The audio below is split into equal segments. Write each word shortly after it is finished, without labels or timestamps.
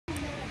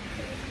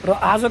र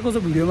आजको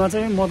चाहिँ भिडियोमा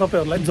चाहिँ म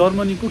तपाईहरुलाई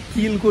जर्मनीको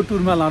किलको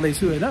टुरमा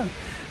लाँदैछु हैन।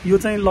 यो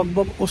चाहिँ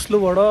लगभग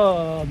ओस्लोबाट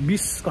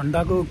 20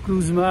 घण्टाको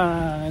क्रुजमा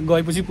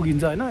गएपछि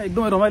पुगिन्छ हैन।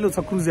 एकदमै रमाइलो छ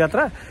क्रुज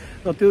यात्रा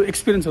र त्यो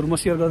एक्सपिरियन्सहरु म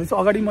शेयर गर्दैछु।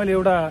 अगाडि मैले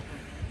एउटा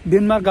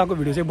डेनमार्क गएको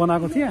भिडियो चाहिँ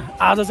बनाएको थिएँ।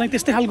 आज चाहिँ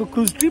त्यस्तै खालको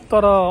क्रुज ट्रिप,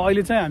 तर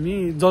अहिले चाहिँ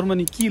हामी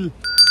जर्मनी किल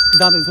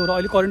जाँदैछौँ र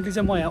अहिले करेन्टली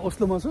चाहिँ म यहाँ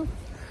ओस्लोमा छु।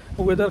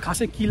 वेदर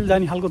खासै किल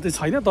जाने खालको चाहिँ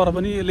छैन, तर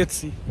पनि लेट्स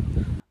सी।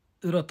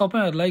 र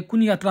तपाईहरुलाई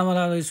कुन यात्रामा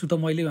लाग्दैछु त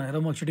मैले भनेर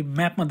म एकचोटि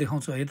म्यापमा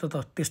देखाउँछु है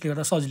त, त्यसले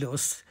गर्दा सजिलो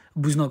होस्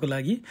बुझ्नको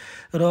लागि।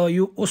 र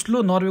यो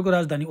ओस्लो नर्वेको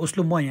राजधानी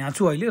ओस्लो, म यहाँ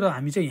छु अहिले, र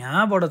हामी चाहिँ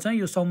यहाँबाट चाहिँ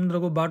यो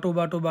समुद्रको बाटो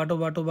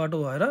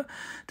भएर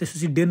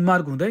त्यसपछि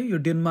डेनमार्क हुँदै यो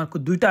डेनमार्कको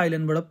दुईटा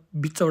आइल्यान्डबाट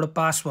बिचबाट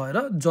पास भएर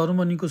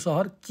जर्मनीको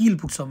सहर किल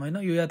पुग्छौँ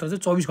हैन। यो यात्रा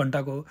चाहिँ 24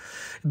 घण्टाको हो,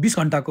 20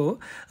 घण्टाको हो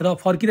र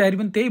फर्किँदाखेरि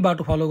पनि त्यही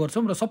बाटो फलो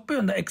गर्छौँ। र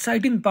सबैभन्दा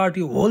एक्साइटिङ पार्ट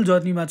यो होल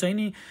जर्नीमा चाहिँ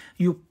नि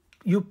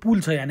यो पुल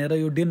छ यहाँनिर,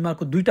 यो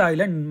डेनमार्कको दुईटा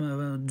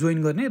आइल्यान्ड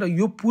जोइन गर्ने, र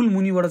यो पुल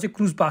मुनिबाट चाहिँ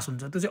क्रुज पास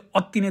हुन्छ। त्यो चाहिँ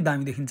अति नै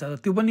दामी देखिन्छ, र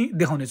त्यो पनि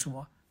देखाउने छु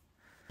म।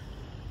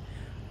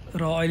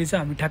 र अहिले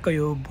चाहिँ हामी ठ्याक्क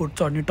यो बोट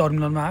चढ्ने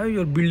टर्मिनलमा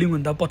आयो। यो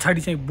बिल्डिङभन्दा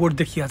पछाडि चाहिँ बोट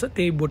देखिया छ,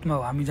 त्यही बोटमा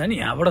हो हामी जाने।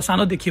 यहाँबाट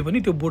सानो देखियो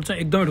पनि त्यो बोट चाहिँ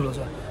एकदमै ठुलो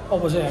छ।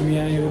 अब चाहिँ हामी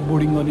यहाँ यो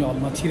बोर्डिङ गर्ने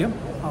हलमा छिर्यौँ।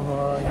 अब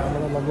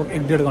यहाँबाट लगभग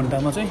 1-1.5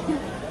 घण्टामा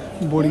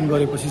चाहिँ बोर्डिङ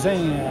गरेपछि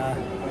चाहिँ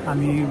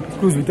हामी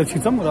क्रुजभित्र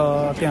छिर्छौँ र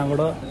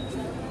त्यहाँबाट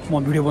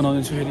म भिडियो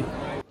बनाउँदैछु फेरि।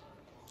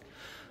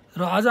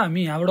 र आज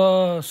हामी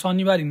यहाँबाट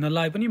शनिबार हिँड्न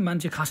लाए पनि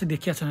मान्छे खासै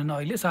देखिया छैनन्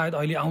अहिले, सायद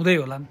अहिले आउँदै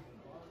होलान्।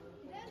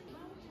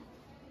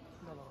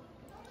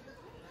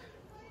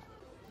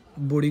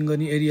 बोर्डिङ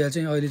गर्ने एरिया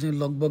चाहिँ अहिले चाहिँ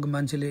लगभग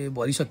मान्छेले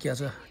भरिसकिया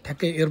छ।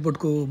 ठ्याक्कै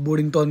एयरपोर्टको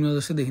बोर्डिङ टर्मिनल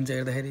जस्तै देखिन्छ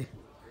हेर्दाखेरि।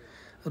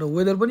 र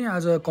वेदर पनि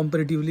आज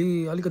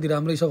कम्पेरिटिभली अलिकति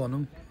राम्रै छ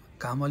भनौँ,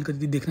 घाम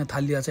अलिकति देख्न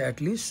थालिया छ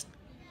एटलिस्ट।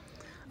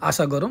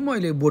 आशा गरौँ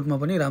अहिले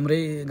बोटमा पनि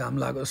राम्रै घाम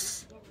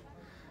लागोस्।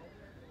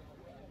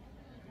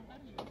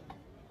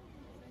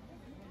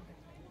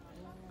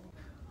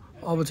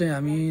 अब चाहिँ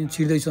हामी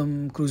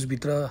छिर्दैछौँ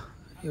क्रुजभित्र।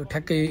 यो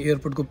ठ्याक्कै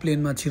एयरपोर्टको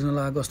प्लेनमा छिर्न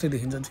लागेको जस्तै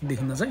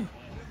देखिन चाहिँ।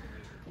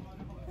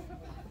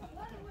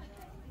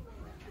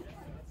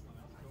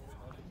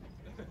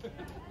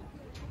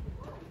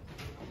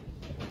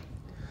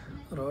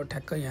 र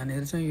ठ्याक्कै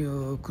यहाँनिर चाहिँ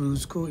यो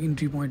क्रुजको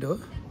इन्ट्री पोइन्ट हो।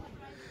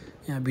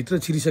 यहाँभित्र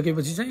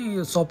छिरिसकेपछि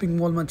चाहिँ यो सपिङ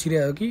मलमा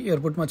छिर्या हो कि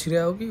एयरपोर्टमा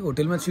छिर्या हो कि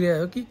होटेलमा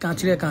छिर्या हो कि कहाँ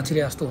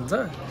छिर्या जस्तो हुन्छ।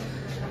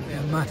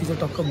 माथि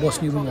चाहिँ टक्क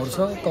बस्ने रुमहरू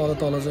छ,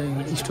 तल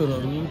चाहिँ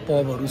स्टोरहरू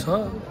पबहरू छ।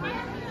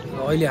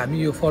 अहिले हामी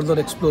यो फर्दर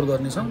एक्सप्लोर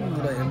गर्नेछौँ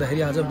र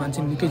हेर्दाखेरि आज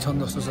मान्छे निकै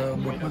छन् जस्तो छ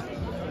बोटमा।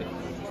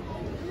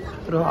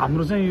 र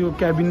हाम्रो चाहिँ यो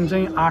क्याबिन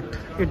चाहिँ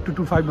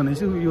 8225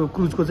 भनेपछि यो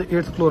क्रुजको चाहिँ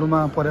 8th फ्लोरमा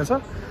परेछ।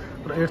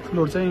 र 8th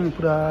फ्लोर चाहिँ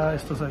पुरा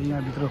यस्तो छ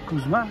यहाँभित्र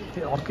क्रुजमा,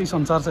 त्यो अर्कै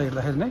संसार छ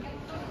हेर्दाखेरि नै।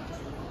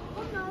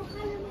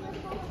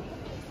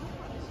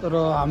 र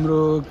हाम्रो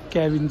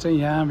क्याबिन चाहिँ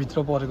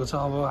यहाँभित्र परेको छ।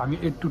 अब हामी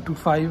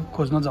 8225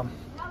 खोज्न जाउँ।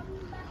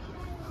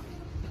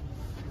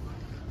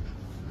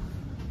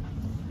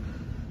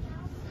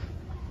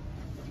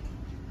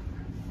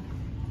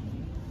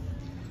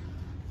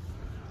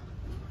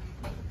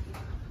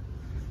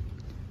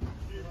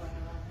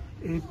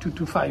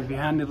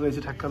 यहाँनिर रहेछ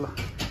ठ्याक्क। ल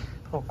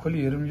खोली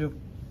हेरौँ यो।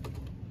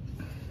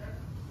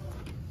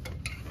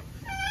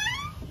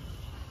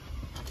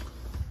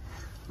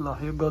 ल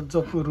यो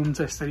गजबको रुम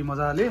छ यसरी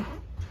मजाले।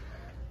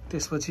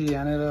 त्यसपछि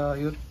यहाँनिर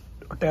यो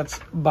अट्याच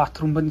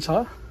बाथरुम पनि छ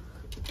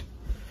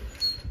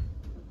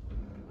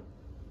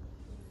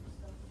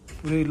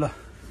पुरै। ल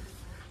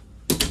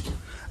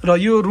र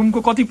यो रुमको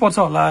कति पर्छ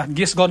होला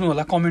गेस गर्नु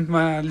होला,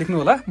 कमेन्टमा लेख्नु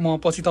होला। म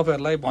पछि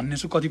तपाईहरुलाई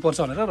भन्नेछु कति पर्छ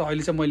भनेर। र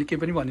अहिले चाहिँ मैले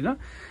केही पनि भनिनँ।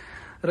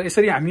 र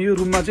यसरी हामी यो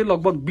रुममा चाहिँ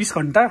लगभग 20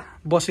 घण्टा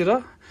बसेर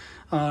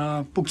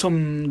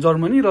पुग्छौँ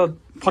जर्मनी, र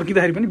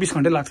फर्किँदाखेरि पनि 20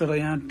 घण्टै लाग्छ। र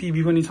यहाँ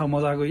टिभी पनि छ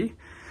मजाको।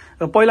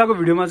 र पहिलाको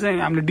भिडियोमा चाहिँ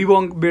हामीले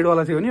डिबङ्क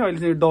बेडवाला थियो भने अहिले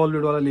चाहिँ डबल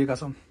बेडवाला लिएका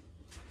छौँ।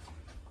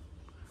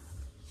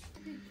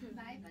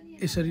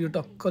 यसरी यो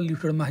टक्क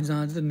लिफ्टबाट माथि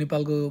जाँदा चाहिँ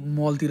नेपालको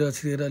मलतिर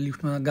छिरेर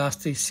लिफ्टमा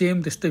गास चाहिँ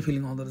सेम त्यस्तै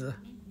फिलिङ आउँदो रहेछ।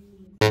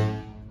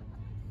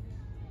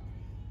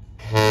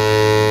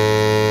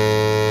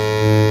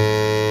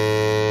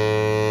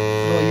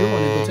 र यो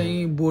भनेको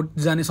चाहिँ बोट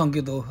जाने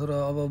सङ्केत हो। र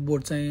अब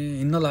बोट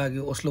चाहिँ हिँड्न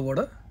लाग्यो ओस्लोबाट।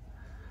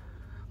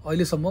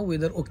 अहिलेसम्म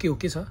वेदर ओके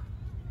छ।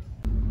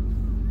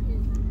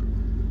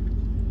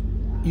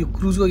 यो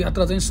क्रुजको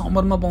यात्रा चाहिँ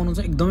समरमा पाउनु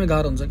चाहिँ एकदमै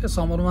गाह्रो हुन्छ क्या।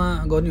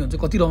 समरमा गर्ने हुन्छ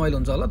कति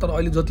रमाइलो हुन्छ होला, तर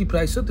अहिले जति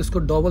प्राइस छ त्यसको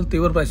डबल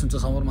तेवर प्राइस हुन्छ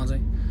समरमा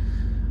चाहिँ।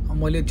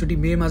 मैले एकचोटि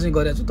मेमा चाहिँ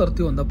गरेको छु, तर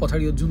त्योभन्दा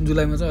पछाडि यो जुन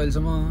जुलाईमा चाहिँ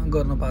अहिलेसम्म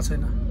गर्न पाएको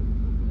छैन।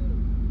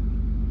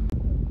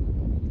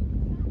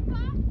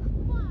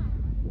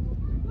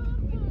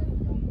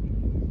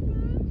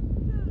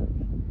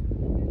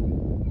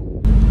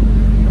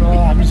 र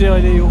हामी चाहिँ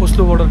अहिले यो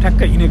ओस्लोबाट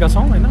ठ्याक्कै हिँडेका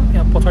छौँ हैन।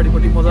 यहाँ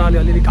पछाडिपट्टि मजाले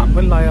अलिअलि घाम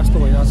पनि लागेको जस्तो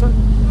भइरहेछ,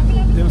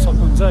 देख्न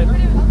सक्नुहुन्छ हैन।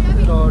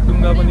 र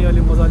डुङ्गा पनि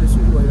अलि मजाले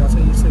सुरु भइरहेछ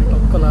यसरी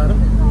टक्क लाएर।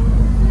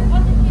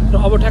 र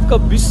अब ठ्याक्क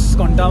 20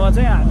 घण्टामा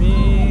चाहिँ हामी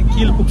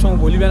किल पुग्छौँ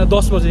भोलि बिहान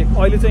 10 बजे।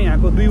 अहिले चाहिँ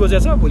यहाँको 2 बजे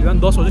छ, भोलि बिहान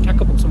 10 बजे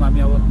ठ्याक्क पुग्छौँ हामी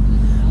अब।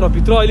 र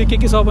भित्र अहिले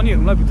के छ पनि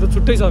हेर्नुलाई, भित्र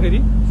छुट्टै छ फेरि,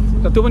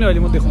 र त्यो पनि अहिले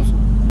म देखाउँछु।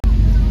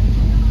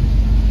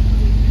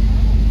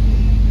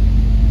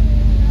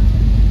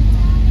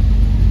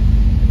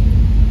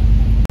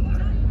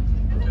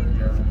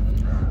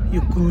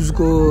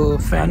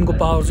 क्रुजको फ्यानको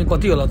पावर चाहिँ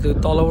कति होला त्यो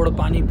तलबाट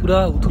पानी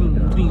पुरा उथुल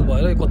उथुल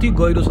भएर कति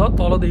गहिरो छ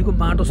तलदेखिको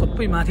माटो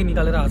सबै माथि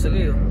निकालेर आएको छ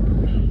कि यो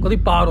कति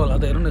पावर होला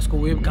त हेर्नु न यसको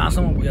वेभ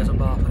कहाँसम्म पुगेको छ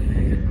बाफरे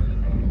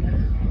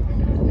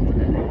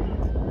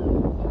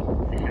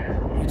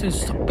यो चाहिँ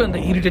सबैभन्दा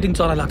इरिटेटिङ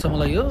चरा लाग्छ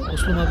मलाई यो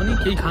ओस्लोमा पनि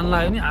केही खान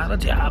लाग्यो भने आएर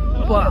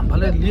झ्याप्प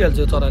हामफाले लिइहाल्छ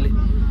यो चराले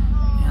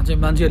यहाँ चाहिँ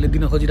मान्छेहरूले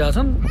दिन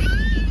खोजिरहेछन्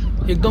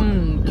एकदम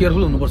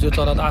केयरफुल हुनुपर्छ यो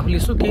चरा त आफूले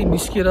यसो केही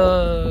निस्किएर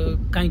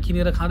काहीँ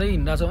किनेर खाँदै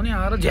हिँडिरहेछ भने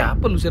आएर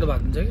झ्याप्प लुसेर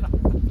भागिन्छ क्या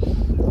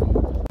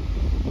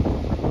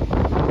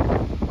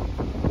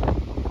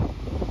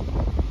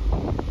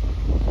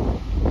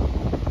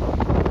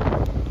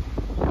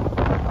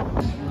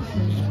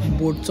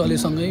बोट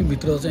चलेसँगै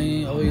भित्र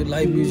चाहिँ अब यो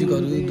लाइभ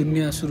म्युजिकहरू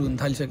दुनियाँ सुरु हुन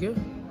थालिसक्यो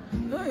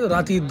यो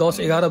राति 10,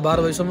 11,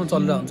 12 बजीसम्म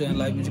चलिरहेको हुन्छ यहाँ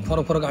लाइभ म्युजिक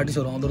फरक फरक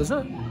आर्टिस्टहरू आउँदो रहेछ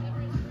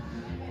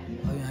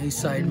यहाँ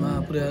इस साइडमा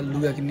पुरा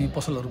लुगा किन्ने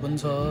पसलहरू पनि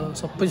छ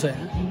सबै छ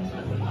यहाँ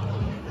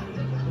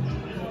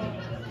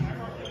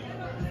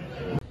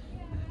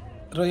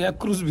र यहाँ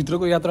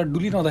क्रुजभित्रको यात्रा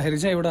डुलिरहँदाखेरि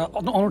चाहिँ एउटा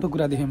अनौठो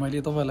कुरा देखेँ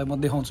मैले तपाईँहरूलाई म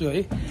देखाउँछु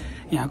है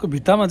यहाँको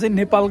भित्तामा चाहिँ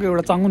नेपालको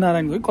एउटा चाङ्गु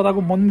नारायणको है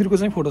कताको मन्दिरको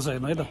चाहिँ फोटो छ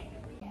हेर्नु है त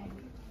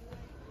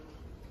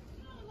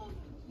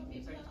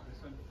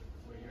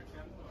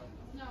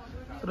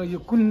र यो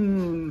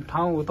कुन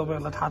ठाउँ हो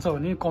तपाईँहरूलाई थाहा छ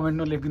भने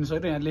कमेन्टमा लेखिदिनुहोस् है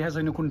त यहाँ लेखेको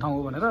छैन कुन ठाउँ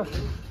हो भनेर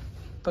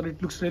तर इट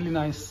लुक्स रियली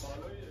नाइस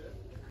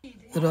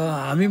र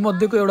हामी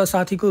मध्येको एउटा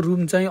साथीको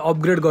रुम चाहिँ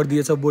अपग्रेड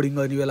गरिदिएछ बोर्डिङ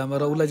गर्ने बेलामा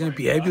र उसलाई चाहिँ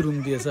भिआइपी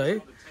रुम दिएछ है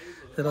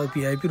र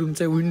भिआइपी रुम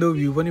चाहिँ विन्डो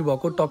भ्यू पनि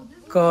भएको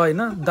टक्क होइन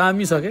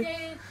दामी छ के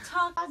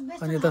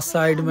अनि यता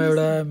साइडमा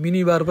एउटा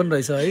मिनी बार पनि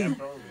रहेछ है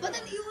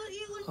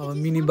अब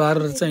मिनी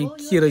बार चाहिँ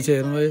के रहेछ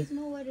हेर्नु है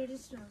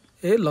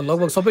ए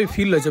लगभग सबै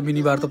फिल रहेछ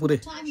मिनी बार त पुरै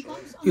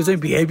यो चाहिँ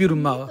भिआइपी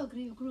रुममा हो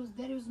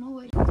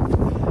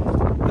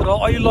र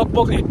अहिले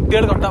लगभग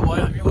 1.5 घन्टा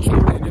भयो हामी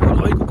ओस्लोबाट हिँडेको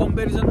अहिलेको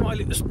कम्पेरिजनमा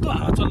अहिले यस्तो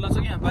हावा चलिरहेको छ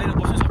कि यहाँ बाहिर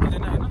बस्न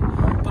सकिँदैन होइन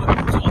तर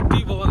भ्यू चाहिँ अति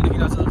बवाल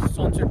देखिरहेको छ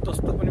सनसेट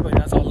जस्तो पनि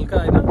भइरहेको छ हल्का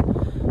होइन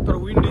तर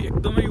विन्डी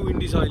एकदमै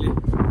विन्डी छ अहिले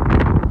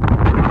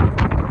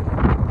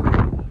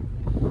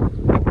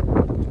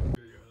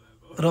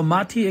र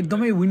माथि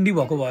एकदमै विन्डी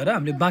भएको भएर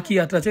हामीले बाँकी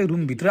यात्रा चाहिँ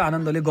रुमभित्र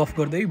आनन्दले गफ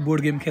गर्दै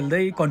बोर्ड गेम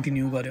खेल्दै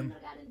कन्टिन्यू गऱ्यौँ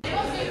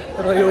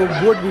र यो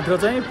बोटभित्र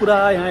चाहिँ पुरा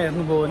यहाँ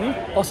हेर्नुभयो भने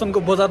असनको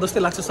बजार जस्तै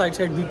लाग्छ साइड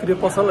साइड बिक्री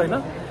पसल होइन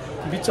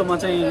बिचमा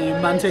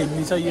चाहिँ मान्छे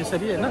हिँड्ने छ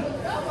यसरी होइन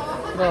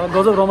र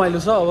गजब रमाइलो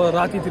छ अब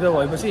रातितिर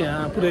भएपछि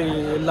यहाँ पुरै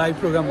लाइभ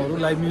प्रोग्रामहरू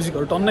लाइभ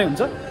म्युजिकहरू टन्नै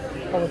हुन्छ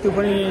अब त्यो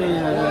पनि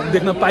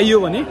देख्न पाइयो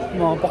भने म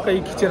पक्कै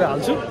खिचेर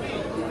हाल्छु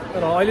र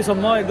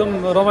अहिलेसम्म एकदम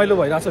रमाइलो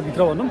भइरहेछ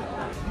भित्र भनौँ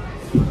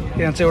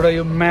यहाँ चाहिँ एउटा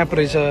यो म्याप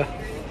रहेछ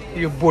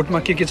यो बोटमा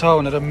के छ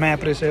भनेर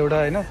म्याप रहेछ एउटा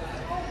होइन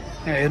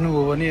यहाँ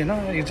हेर्नुभयो भने होइन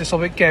यो चाहिँ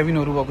सबै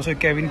क्याबिनहरू भएको छ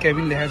क्याबिन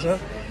लेखाएको छ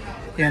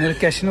यहाँनिर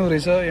क्यासिनो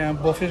रहेछ यहाँ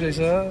बफे रहेछ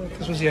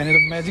त्यसपछि यहाँनिर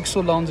म्याजिक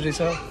सो लाउन्ज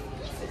रहेछ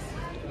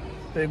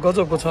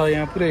गजबको छ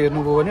यहाँ पुरै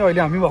हेर्नुभयो भने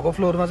अहिले हामी भएको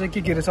फ्लोरमा चाहिँ के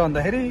रहेछ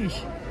भन्दाखेरि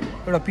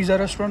एउटा पिज्जा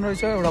रेस्टुरेन्ट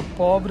रहेछ एउटा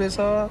पब रहेछ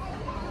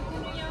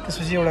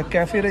त्यसपछि एउटा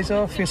क्याफे रहेछ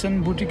फेसन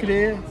बुटिक रे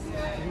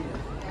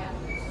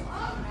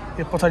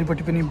यो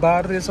पछाडिपट्टि पनि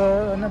बार रहेछ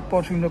होइन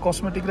पर्फ्युम र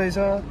कस्मेटिक रहेछ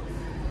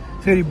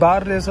फेरि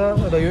बार रहेछ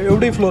र यो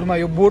एउटै फ्लोरमा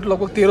यो बोट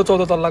लगभग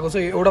 13-14 तल्लाको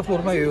चाहिँ एउटा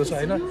फ्लोरमा यो छ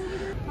होइन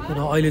र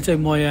अहिले चाहिँ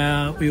म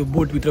यहाँ यो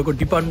बोटभित्रको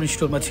डिपार्टमेन्ट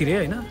स्टोरमा छिरेँ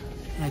होइन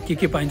यहाँ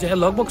के पाइन्छ यहाँ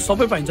लगभग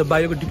सबै पाइन्छ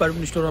बाहिरको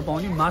डिपार्टमेन्ट स्टोरमा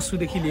पाउने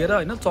मासुदेखि लिएर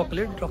होइन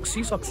चक्लेट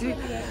रक्सी सक्सी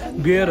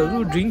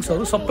बियरहरू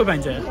ड्रिङ्क्सहरू सबै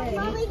पाइन्छ यहाँ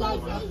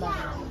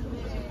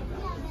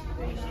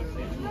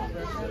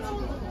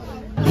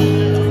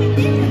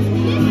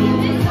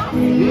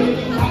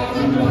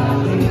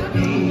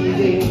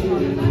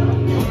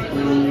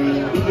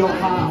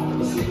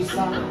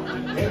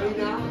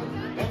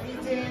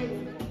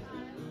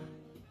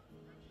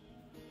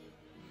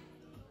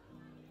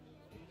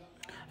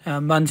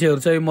मान्छेहरू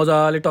चाहिँ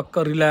मजाले टक्क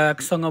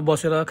रिल्याक्ससँग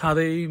बसेर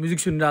खाँदै म्युजिक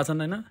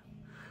सुनिरहेछन् होइन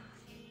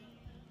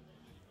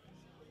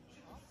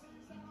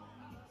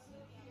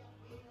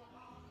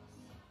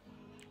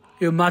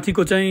यो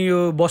माथिको चाहिँ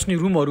यो बस्ने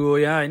रुमहरू हो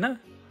यहाँ होइन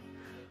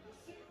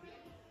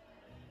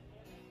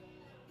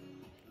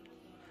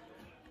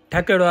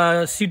ठ्याक्क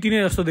एउटा सिटी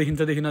नै जस्तो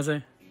देखिन्छ देखिन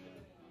चाहिँ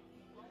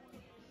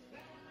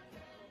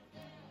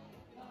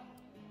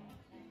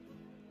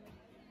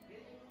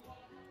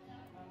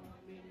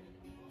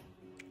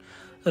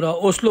र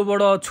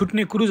ओस्लोबाट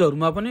छुट्ने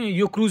क्रुजहरूमा पनि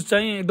यो क्रुज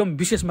चाहिँ एकदम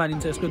विशेष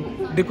मानिन्छ यसको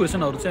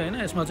डेकोरेसनहरू चाहिँ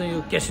होइन यसमा चाहिँ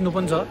यो क्यासिनो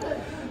पनि छ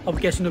अब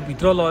क्यासिनो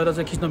भित्र लगेर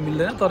चाहिँ खिच्न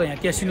मिल्दैन तर यहाँ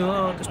क्यासिनो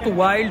त्यस्तो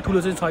वाइल्ड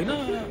ठुलो चाहिँ छैन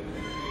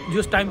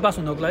जस टाइम पास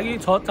हुनको लागि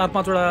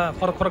 4-5वटा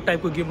फरक फरक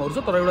टाइपको गेमहरू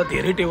छ तर एउटा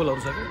धेरै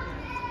टेबलहरू छ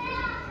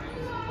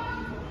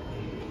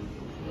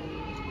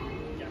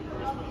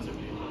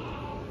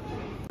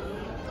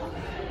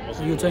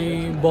कि यो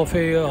चाहिँ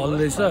बफे हल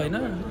रहेछ होइन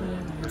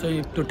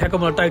चाहिँ त्यो ठ्याक्क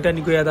मलाई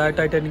टाइटानिकको याद आयो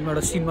टाइटानिकमा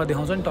एउटा सिनमा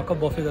देखाउँछ नि टक्क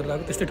बफे गरेर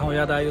आएको त्यस्तै ठाउँ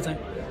याद आयो चाहिँ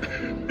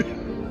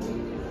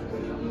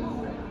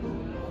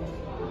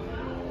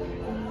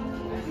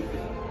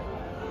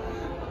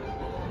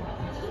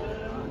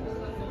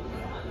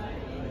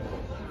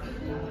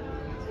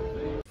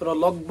र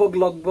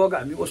लगभग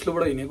हामी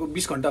ओस्लोबाट हिँडेको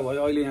 20 घन्टा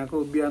भयो अहिले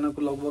यहाँको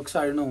बिहानको लगभग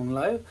 9:30 हुन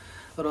लाग्यो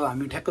र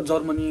हामी ठ्याक्क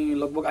जर्मनी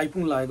लगभग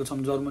आइपुग्न लागेको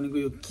छौँ। जर्मनीको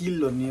यो किल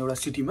भन्ने एउटा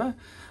सिटीमा।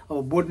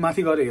 अब बोट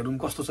माथि गएर हेरौँ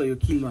कस्तो छ यो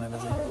किल भनेर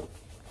चाहिँ।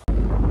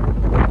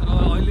 र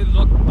अहिले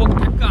लगभग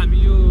ठ्याक्क हामी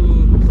यो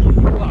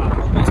किलको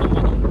हार्बरमा छौँ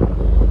भनौँ।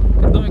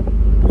 एकदमै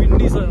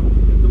विन्डी छ,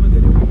 एकदमै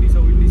धेरै विन्डी छ।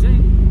 विन्डी चाहिँ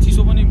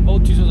चिसो पनि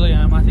बहुत चिसो छ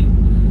यहाँ माथि।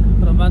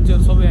 र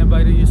मान्छेहरू सबै यहाँ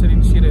बाहिर यसरी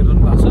निस्केर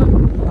हेरिरहनु भएको छ।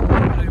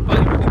 र यो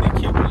पारिपट्टि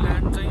देखिएको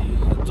ल्यान्ड चाहिँ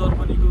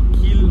जर्मनीको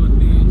किल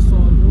भन्ने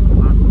सहरको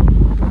भाग हो।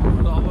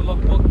 र अब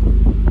लगभग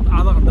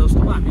आधा घन्टा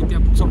जस्तोमा हामी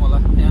त्यहाँ पुग्छौँ होला।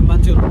 यहाँ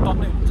मान्छेहरू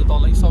टन्नै हुन्छ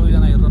तलै,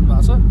 सबैजना हेरिरहनु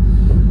भएको छ।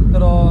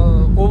 र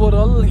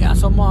ओभरअल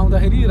यहाँसम्म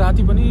आउँदाखेरि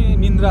राति पनि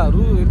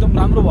निन्द्राहरू एकदम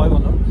राम्रो भयो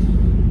भनौँ।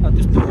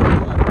 त्यस्तो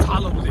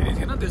छालहरू धेरै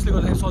थिएन, त्यसले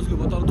गर्दाखेरि सजिलो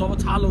भयो। तर जब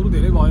छालहरू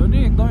धेरै भयो भने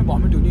एकदमै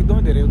भमिट हुने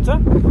एकदमै धेरै हुन्छ।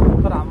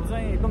 तर हाम्रो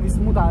चाहिँ एकदम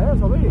स्मुथ आयो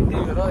सबै,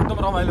 त्यही भएर एकदम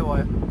रमाइलो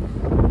भयो।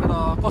 र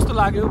कस्तो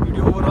लाग्यो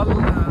भिडियो ओभरअल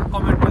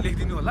कमेन्टमा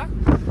लेखिदिनु होला।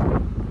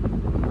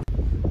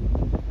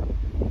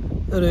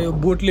 र यो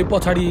बोटले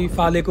पछाडि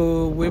फालेको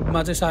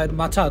वेबमा चाहिँ सायद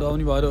माछाहरू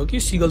आउने भएर हो कि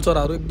सिगल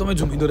चराहरू एकदमै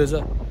झुमिँदो रहेछ।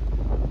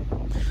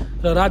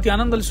 र राति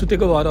आनन्दले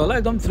सुतेको भएर होला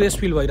एकदम फ्रेस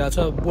फिल भइरहेछ।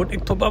 बोट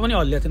एक थोपा पनि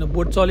हल्लिएको थिएन।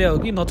 बोट चल्या हो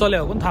कि नचल्या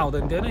हो पनि थाहा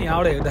हुँदैन थियो होइन।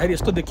 यहाँबाट हेर्दाखेरि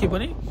यस्तो देखिए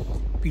पनि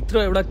भित्र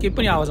एउटा केही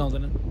पनि आवाज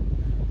आउँदैन।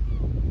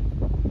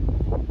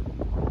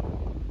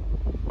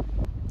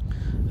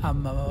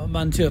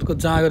 मान्छेहरूको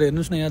जाँगर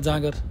हेर्नुहोस् न, यहाँ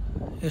जाँगर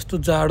यस्तो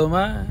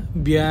जाडोमा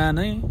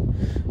बिहानै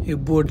यो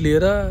बोट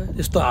लिएर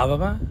यस्तो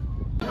हावामा।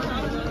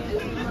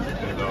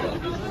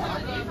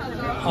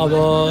 अब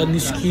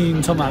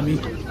निस्किन्छौँ हामी।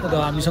 र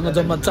हामीसँग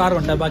जम्मा 4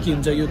 घन्टा बाँकी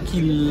हुन्छ यो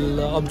किल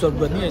अब्जर्भ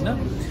गर्ने होइन।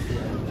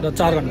 र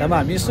 4 घन्टामा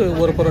हामी यसो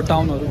वरपर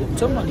टाउनहरू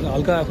घुम्छौँ अनि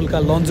हल्का फुल्का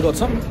लन्च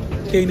गर्छौँ।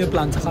 त्यही नै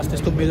प्लान छ, खास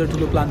त्यस्तो मेजर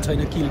ठुलो प्लान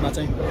छैन किलमा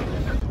चाहिँ।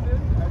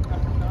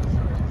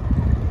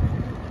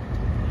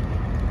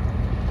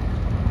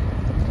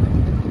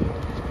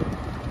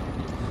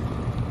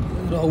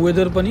 र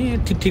वेदर पनि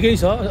ठिकै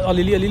छ,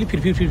 अलिअलि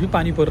फिरफिर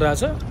पानी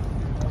परिरहेछ।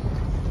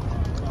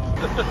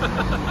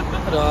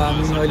 र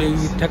हामी अहिले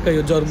ठ्याक्क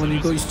यो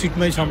जर्मनीको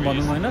स्ट्रिटमै छौँ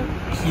भनौँ होइन,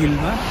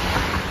 किलमा।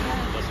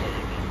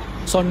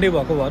 सन्डे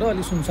भएको भएर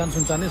अलिक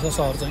सुनसानै छ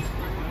सहर चाहिँ।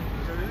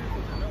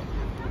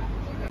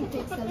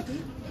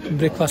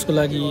 ब्रेकफास्टको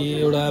लागि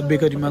एउटा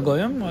बेकरीमा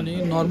गयौँ अनि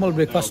नर्मल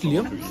ब्रेकफास्ट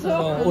लियौँ।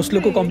 र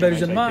ओस्लोको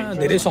कम्पेरिजनमा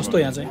धेरै सस्तो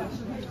यहाँ चाहिँ।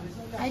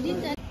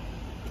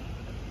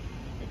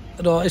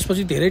 र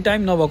यसपछि धेरै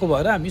टाइम नभएको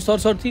भएर हामी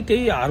सरसर्ती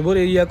त्यही हार्बर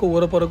एरियाको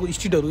वरपरको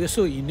स्ट्रिटहरू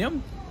यसो हिँड्यौँ।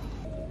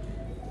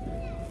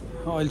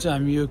 अहिले चाहिँ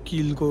हामी यो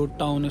किलको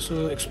टाउन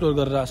यसो एक्सप्लोर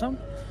गरिरहेछौँ।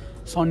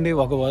 सन्डे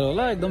भएको भएर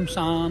होला एकदम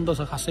शान्त छ,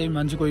 खासै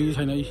मान्छे कोही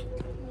छैन।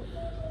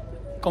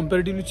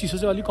 कम्पेरिटिभली चिसो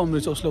चाहिँ अलिक कम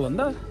रहेछ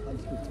ओस्लोभन्दा।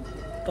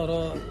 तर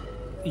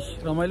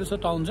रमाइलो छ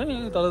टाउन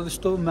चाहिँ, तर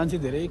त्यस्तो मान्छे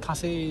धेरै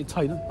खासै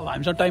छैन। अब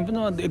हामीसँग टाइम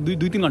पनि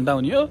 2-3 घन्टा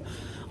हुने हो।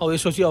 अब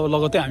यसपछि अब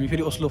लगत्तै हामी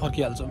फेरि ओस्लो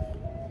फर्किहाल्छौँ।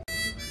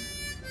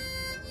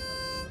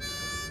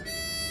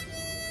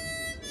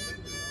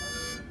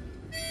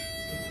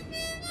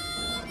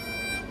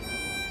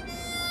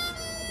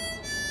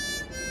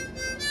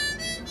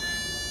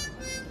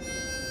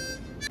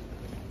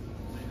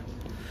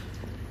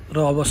 र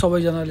अब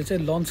सबैजनाले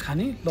चाहिँ लन्च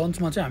खाने।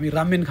 लन्चमा चाहिँ हामी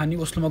रामेन खाने।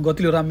 ओस्लोमा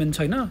गतिलो रामेन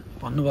छैन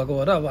भन्नुभएको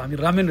भएर अब हामी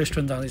रामेन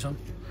रेस्टुरेन्ट जाँदैछौँ।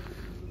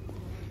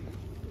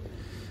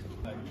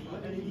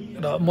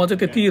 र म चाहिँ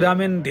त्यति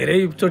रामेन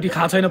धेरैचोटि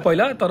खाएको छैन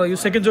पहिला, तर यो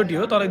सेकेन्डचोटि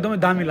हो। तर एकदमै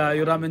दामी लाग्यो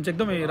यो रामेन चाहिँ,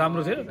 एकदमै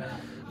राम्रो थियो।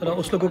 र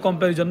ओस्लोको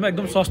कम्पेरिजनमा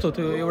एकदम सस्तो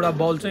थियो। एउटा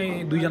बाउल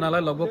चाहिँ 2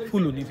 जनालाई लगभग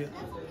फुल हुने थियो।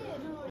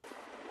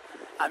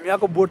 हामी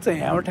आएको बोट चाहिँ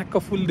यहाँबाट ठ्याक्क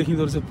फुल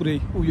देखिँदो रहेछ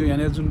पुरै। उयो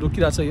यहाँनिर जुन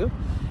रोकिरहेको छ यो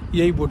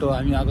यही बोट हो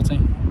हामी आएको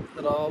चाहिँ।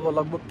 र अब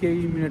लगभग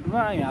केही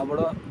मिनटमा यहाँबाट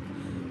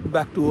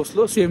ब्याक टु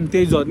ओस्लो, सेम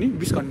त्यही जर्नी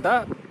 20 घन्टा।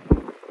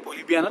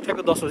 भोलि बिहान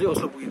ठ्याक्क 10 बजे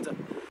ओस्लो पुगिन्छ।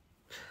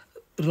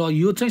 र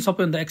यो चाहिँ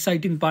सबैभन्दा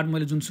एक्साइटिङ पार्ट,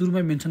 मैले जुन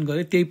सुरुमै मेन्सन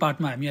गरेँ त्यही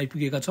पार्टमा हामी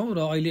आइपुगेका छौँ। र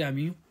अहिले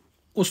हामी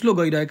ओस्लो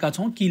गइरहेका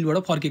छौँ, किलबाट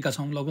फर्केका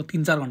छौँ। लगभग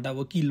 3-4 घन्टा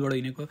अब किलबाट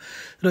हिँडेको।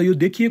 र यो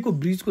देखिएको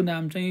ब्रिजको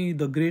नाम चाहिँ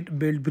द ग्रेट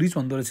बेल्ट ब्रिज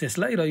भन्दो रहेछ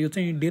यसलाई। र यो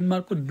चाहिँ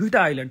डेनमार्कको 2टा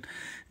आइल्यान्ड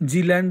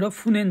जिल्यान्ड र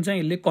फुनेन चाहिँ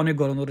यसले कनेक्ट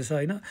गराउँदो रहेछ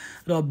होइन।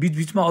 र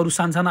बिचबिचमा अरू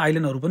सानसाना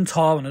आइल्यान्डहरू पनि छ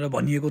भनेर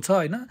भनिएको छ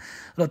होइन।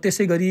 र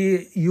त्यसै गरी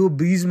यो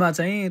ब्रिजमा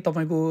चाहिँ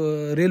तपाईँको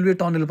रेलवे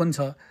टनल पनि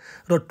छ।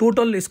 र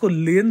टोटल यसको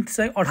लेन्थ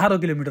चाहिँ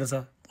 18 किलोमिटर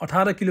छ।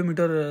 18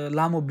 किलोमिटर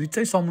लामो ब्रिज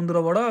चाहिँ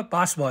समुद्रबाट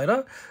पास भएर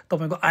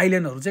तपाईँको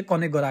आइल्यान्डहरू चाहिँ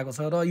कनेक्ट गराएको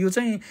छ। र यो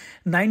चाहिँ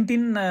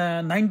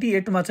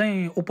 1998मा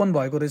चाहिँ ओपन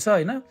भएको रहेछ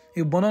होइन।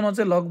 यो बनाउन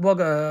चाहिँ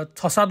लगभग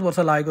 6-7 वर्ष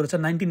लागेको रहेछ।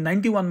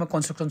 1991मा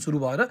कन्स्ट्रक्सन सुरु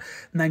भएर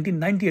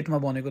 1998मा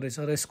बनेको रहेछ।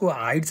 र यसको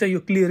हाइट चाहिँ यो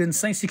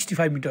क्लियरेन्स चाहिँ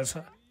 65 मिटर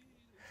छ।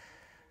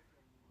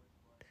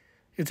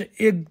 यो चाहिँ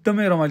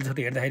एकदमै रमाइलो छ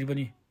हेर्दाखेरि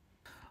पनि।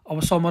 अब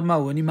समरमा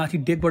हो भने माथि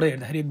डेकबाट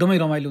हेर्दाखेरि एकदमै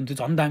रमाइलो हुन्थ्यो,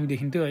 झन् दामी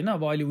देखिन्थ्यो होइन।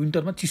 अब अहिले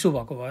विन्टरमा चिसो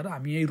भएको भएर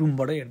हामी यही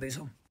रुमबाट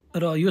हेर्दैछौँ।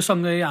 र यो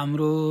सँगै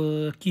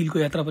हाम्रो किलको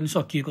यात्रा पनि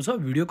सकिएको छ।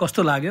 भिडियो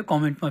कस्तो लाग्यो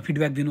कमेन्टमा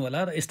फिडब्याक दिनु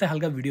होला। र यस्तै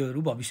खालका भिडियोहरू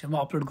भविष्यमा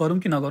अपलोड गरौँ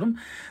कि नगरौँ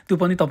त्यो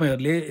पनि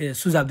तपाईँहरूले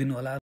सुझाव दिनु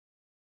होला।